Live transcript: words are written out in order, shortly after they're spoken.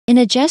In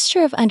a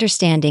gesture of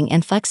understanding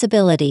and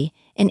flexibility,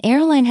 an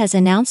airline has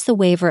announced the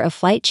waiver of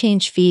flight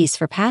change fees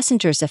for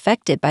passengers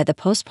affected by the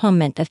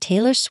postponement of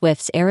Taylor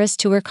Swift's Eras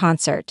Tour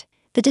concert.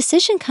 The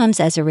decision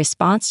comes as a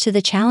response to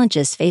the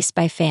challenges faced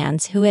by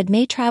fans who had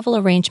made travel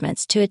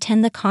arrangements to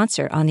attend the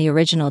concert on the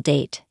original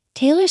date.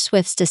 Taylor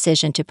Swift's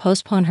decision to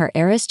postpone her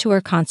Eras Tour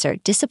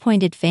concert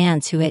disappointed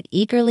fans who had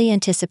eagerly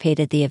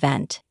anticipated the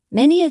event.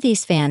 Many of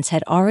these fans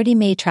had already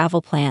made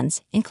travel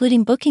plans,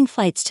 including booking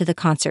flights to the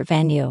concert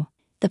venue.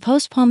 The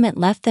postponement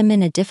left them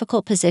in a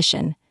difficult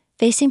position,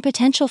 facing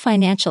potential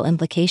financial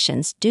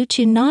implications due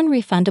to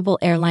non-refundable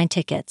airline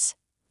tickets.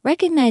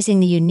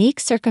 Recognizing the unique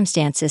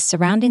circumstances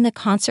surrounding the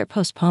concert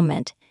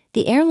postponement,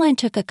 the airline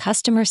took a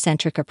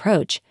customer-centric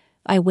approach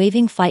by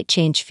waiving flight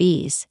change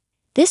fees.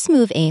 This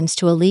move aims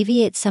to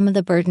alleviate some of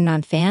the burden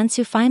on fans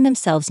who find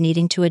themselves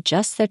needing to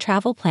adjust their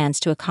travel plans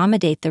to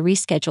accommodate the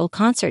rescheduled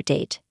concert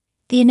date.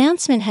 The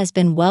announcement has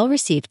been well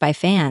received by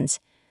fans,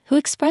 who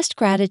expressed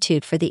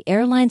gratitude for the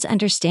airline's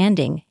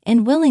understanding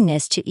and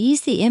willingness to ease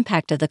the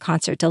impact of the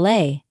concert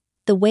delay.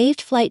 The waived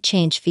flight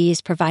change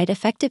fees provide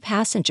affected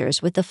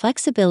passengers with the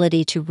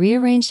flexibility to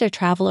rearrange their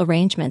travel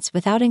arrangements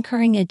without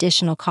incurring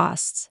additional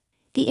costs.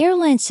 The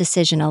airline's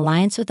decision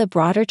aligns with a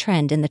broader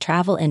trend in the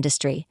travel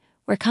industry,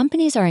 where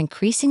companies are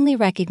increasingly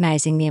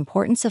recognizing the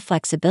importance of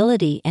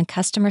flexibility and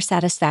customer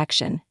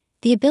satisfaction.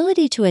 The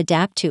ability to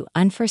adapt to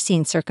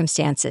unforeseen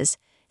circumstances,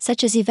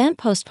 such as event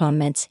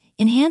postponements,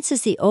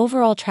 enhances the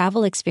overall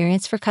travel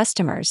experience for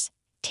customers.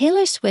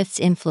 Taylor Swift's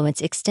influence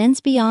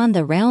extends beyond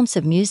the realms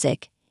of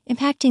music,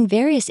 impacting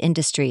various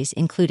industries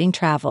including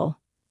travel.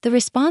 The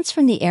response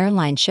from the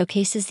airline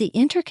showcases the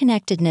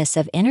interconnectedness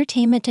of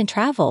entertainment and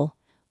travel,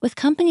 with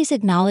companies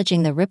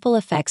acknowledging the ripple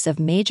effects of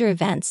major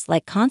events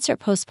like concert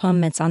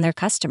postponements on their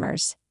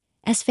customers.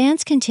 As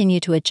fans continue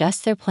to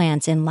adjust their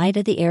plans in light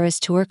of the Eras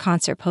Tour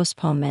concert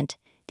postponement,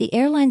 the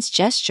airline's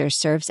gesture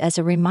serves as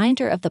a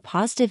reminder of the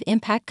positive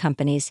impact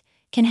companies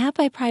can have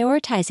by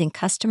prioritizing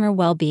customer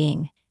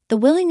well-being. The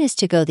willingness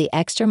to go the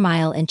extra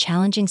mile in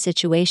challenging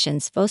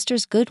situations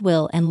fosters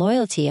goodwill and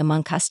loyalty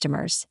among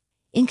customers.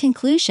 In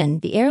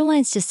conclusion, the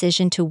airline's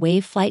decision to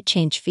waive flight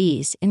change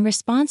fees in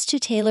response to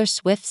Taylor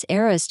Swift's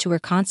Eras Tour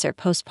concert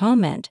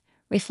postponement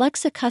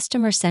reflects a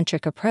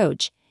customer-centric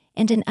approach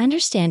and an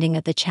understanding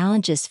of the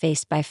challenges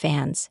faced by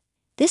fans.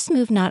 This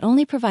move not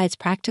only provides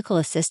practical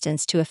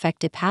assistance to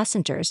affected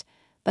passengers,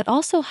 but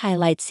also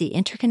highlights the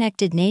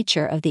interconnected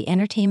nature of the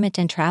entertainment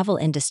and travel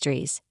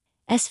industries.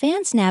 As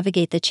fans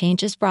navigate the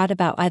changes brought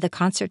about by the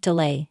concert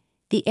delay,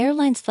 the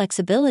airline's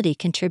flexibility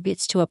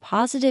contributes to a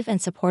positive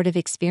and supportive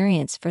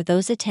experience for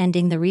those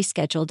attending the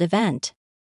rescheduled event.